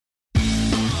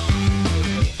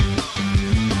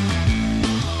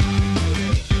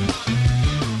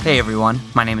Hey everyone,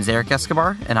 my name is Eric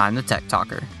Escobar, and I'm the Tech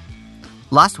Talker.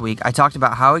 Last week, I talked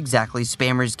about how exactly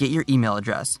spammers get your email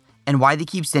address, and why they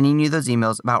keep sending you those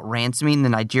emails about ransoming the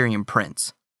Nigerian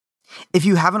prince. If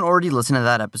you haven't already listened to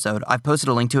that episode, I've posted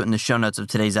a link to it in the show notes of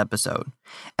today's episode,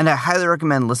 and I highly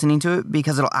recommend listening to it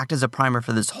because it'll act as a primer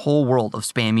for this whole world of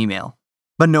spam email.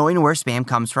 But knowing where spam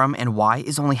comes from and why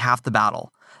is only half the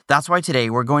battle. That's why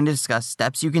today we're going to discuss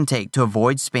steps you can take to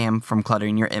avoid spam from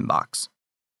cluttering your inbox.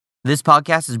 This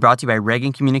podcast is brought to you by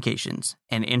Reagan Communications,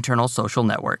 an internal social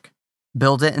network.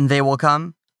 Build it and they will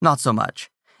come? Not so much.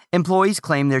 Employees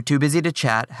claim they're too busy to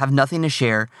chat, have nothing to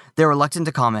share, they're reluctant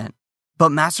to comment. But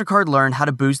MasterCard learned how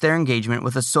to boost their engagement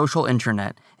with a social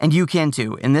intranet, and you can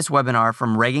too in this webinar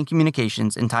from Reagan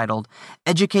Communications entitled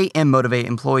Educate and Motivate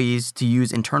Employees to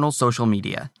Use Internal Social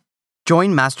Media.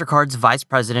 Join MasterCard's Vice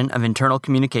President of Internal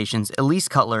Communications, Elise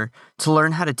Cutler, to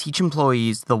learn how to teach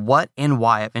employees the what and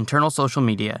why of internal social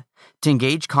media, to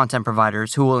engage content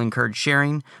providers who will encourage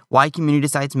sharing, why community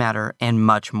sites matter, and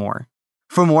much more.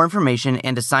 For more information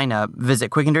and to sign up, visit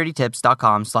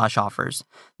quickanddirtytips.com/offers.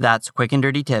 That's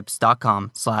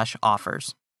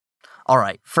quickanddirtytips.com/offers. All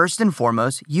right, first and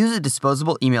foremost, use a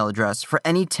disposable email address for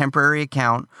any temporary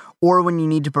account or when you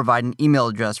need to provide an email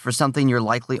address for something you're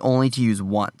likely only to use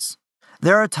once.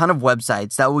 There are a ton of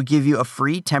websites that will give you a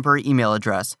free temporary email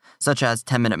address, such as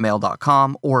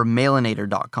 10minutemail.com or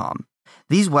mailinator.com.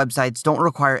 These websites don't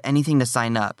require anything to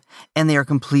sign up, and they are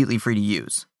completely free to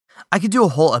use. I could do a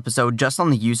whole episode just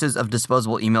on the uses of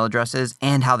disposable email addresses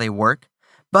and how they work,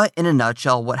 but in a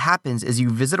nutshell, what happens is you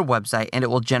visit a website and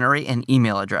it will generate an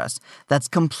email address that's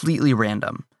completely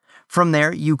random. From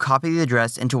there, you copy the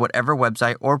address into whatever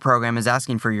website or program is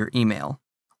asking for your email.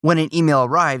 When an email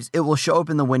arrives, it will show up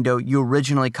in the window you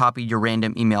originally copied your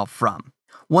random email from.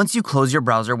 Once you close your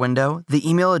browser window, the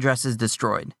email address is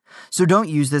destroyed, so don't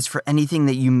use this for anything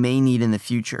that you may need in the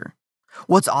future.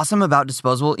 What's awesome about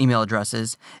disposable email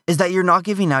addresses is that you're not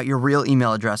giving out your real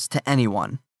email address to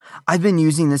anyone. I've been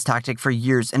using this tactic for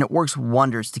years and it works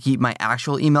wonders to keep my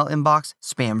actual email inbox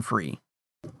spam-free.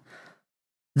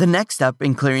 The next step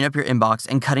in clearing up your inbox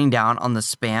and cutting down on the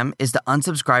spam is to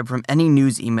unsubscribe from any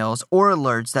news emails or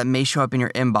alerts that may show up in your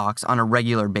inbox on a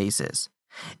regular basis.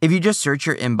 If you just search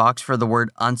your inbox for the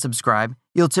word unsubscribe,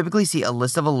 you'll typically see a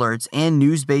list of alerts and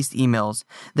news-based emails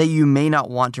that you may not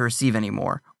want to receive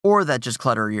anymore, or that just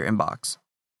clutter your inbox.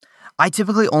 I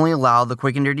typically only allow the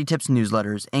Quick and Dirty Tips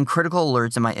newsletters and critical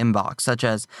alerts in my inbox, such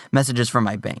as messages from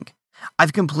my bank.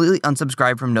 I've completely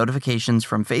unsubscribed from notifications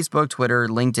from Facebook, Twitter,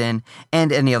 LinkedIn,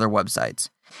 and any other websites.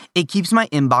 It keeps my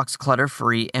inbox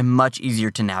clutter-free and much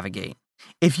easier to navigate.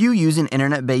 If you use an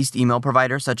internet-based email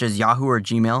provider such as Yahoo or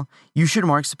Gmail, you should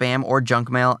mark spam or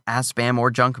junk mail as spam or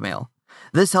junk mail.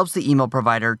 This helps the email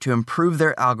provider to improve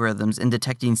their algorithms in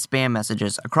detecting spam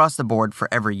messages across the board for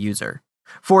every user.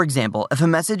 For example, if a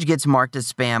message gets marked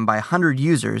as spam by 100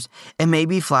 users, it may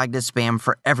be flagged as spam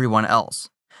for everyone else.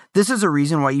 This is a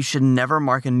reason why you should never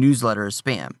mark a newsletter as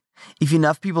spam. If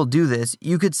enough people do this,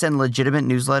 you could send legitimate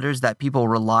newsletters that people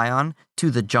rely on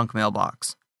to the junk mail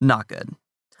box. Not good.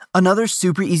 Another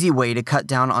super easy way to cut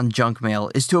down on junk mail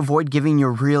is to avoid giving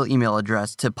your real email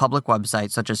address to public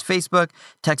websites such as Facebook,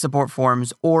 tech support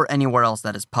forums, or anywhere else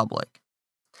that is public.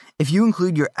 If you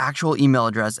include your actual email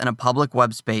address in a public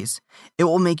web space, it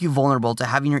will make you vulnerable to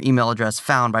having your email address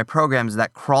found by programs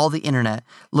that crawl the internet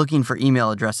looking for email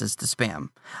addresses to spam.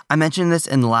 I mentioned this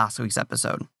in last week's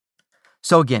episode.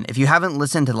 So again, if you haven't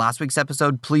listened to last week's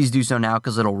episode, please do so now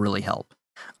because it'll really help.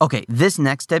 Okay, this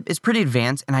next tip is pretty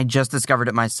advanced and I just discovered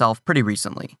it myself pretty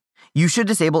recently. You should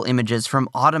disable images from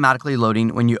automatically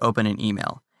loading when you open an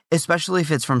email, especially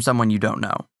if it's from someone you don't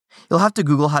know. You'll have to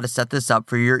Google how to set this up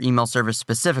for your email service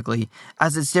specifically,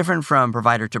 as it's different from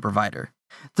provider to provider.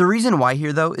 The reason why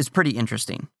here, though, is pretty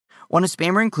interesting. When a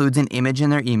spammer includes an image in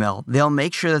their email, they'll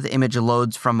make sure that the image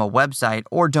loads from a website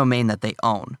or domain that they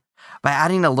own. By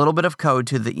adding a little bit of code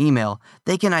to the email,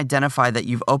 they can identify that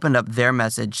you've opened up their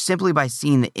message simply by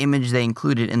seeing the image they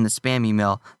included in the spam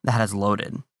email that has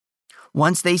loaded.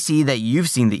 Once they see that you've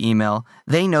seen the email,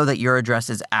 they know that your address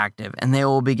is active and they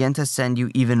will begin to send you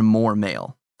even more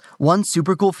mail. One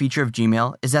super cool feature of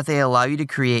Gmail is that they allow you to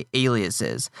create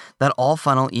aliases that all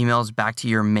funnel emails back to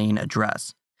your main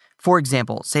address. For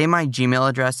example, say my Gmail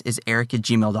address is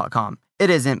eric@gmail.com. It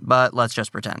isn't, but let's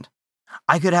just pretend.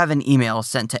 I could have an email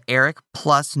sent to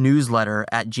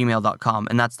eric+newsletter@gmail.com,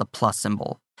 and that's the plus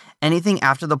symbol. Anything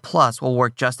after the plus will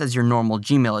work just as your normal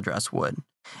Gmail address would.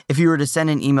 If you were to send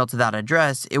an email to that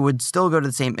address, it would still go to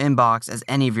the same inbox as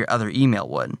any of your other email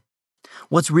would.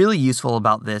 What's really useful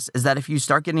about this is that if you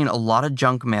start getting a lot of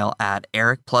junk mail at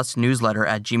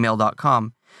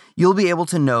eric+newsletter@gmail.com, you'll be able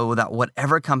to know that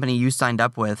whatever company you signed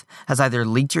up with has either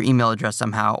leaked your email address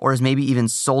somehow or has maybe even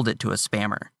sold it to a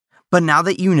spammer. But now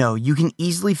that you know, you can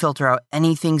easily filter out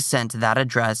anything sent to that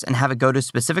address and have it go to a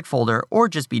specific folder or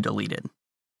just be deleted.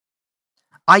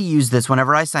 I use this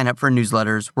whenever I sign up for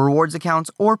newsletters, rewards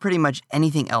accounts, or pretty much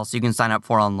anything else you can sign up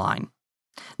for online.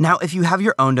 Now, if you have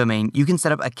your own domain, you can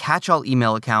set up a catch-all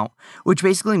email account, which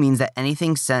basically means that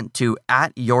anything sent to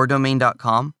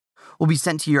 @yourdomain.com will be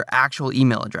sent to your actual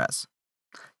email address.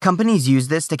 Companies use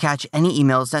this to catch any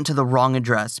email sent to the wrong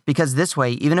address because this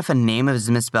way, even if a name is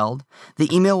misspelled,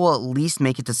 the email will at least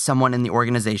make it to someone in the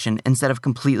organization instead of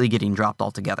completely getting dropped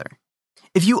altogether.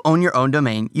 If you own your own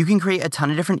domain, you can create a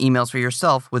ton of different emails for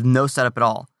yourself with no setup at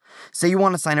all. Say you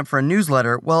want to sign up for a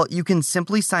newsletter, well, you can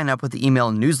simply sign up with the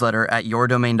email newsletter at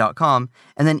yourdomain.com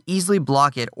and then easily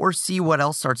block it or see what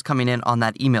else starts coming in on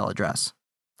that email address.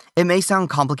 It may sound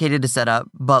complicated to set up,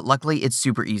 but luckily it's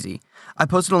super easy. I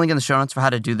posted a link in the show notes for how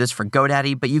to do this for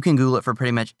GoDaddy, but you can Google it for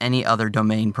pretty much any other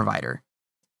domain provider.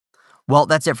 Well,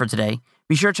 that's it for today.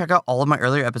 Be sure to check out all of my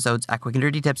earlier episodes at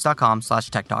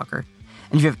quickanddirtytips.com/techtalker.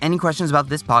 And if you have any questions about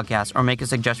this podcast or make a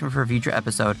suggestion for a future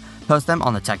episode, post them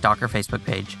on the Tech Talker Facebook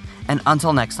page. And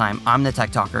until next time, I'm the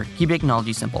Tech Talker. Keep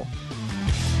technology simple.